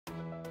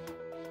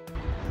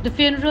The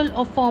funeral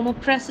of former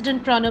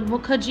President Pranab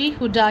Mukherjee,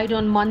 who died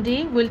on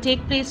Monday, will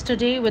take place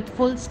today with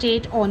full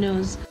state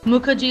honours.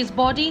 Mukherjee's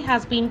body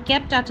has been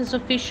kept at his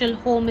official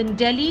home in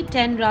Delhi,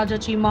 10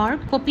 Rajaji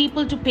Marg, for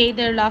people to pay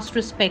their last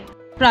respect.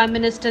 Prime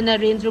Minister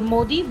Narendra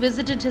Modi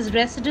visited his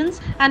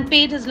residence and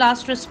paid his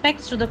last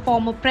respects to the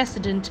former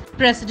president.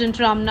 President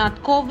Ramnath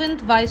Kovind,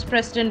 Vice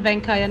President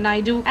Venkaiah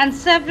Naidu and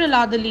several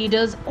other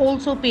leaders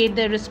also paid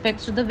their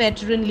respects to the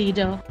veteran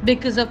leader.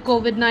 Because of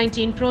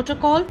COVID-19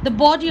 protocol, the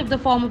body of the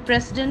former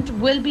president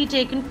will be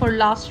taken for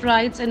last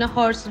rites in a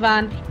hearse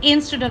van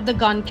instead of the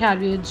gun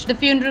carriage. The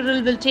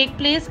funeral will take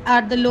place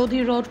at the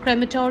Lodi Road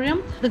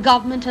crematorium. The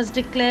government has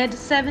declared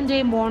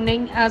 7-day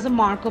mourning as a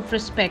mark of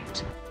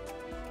respect.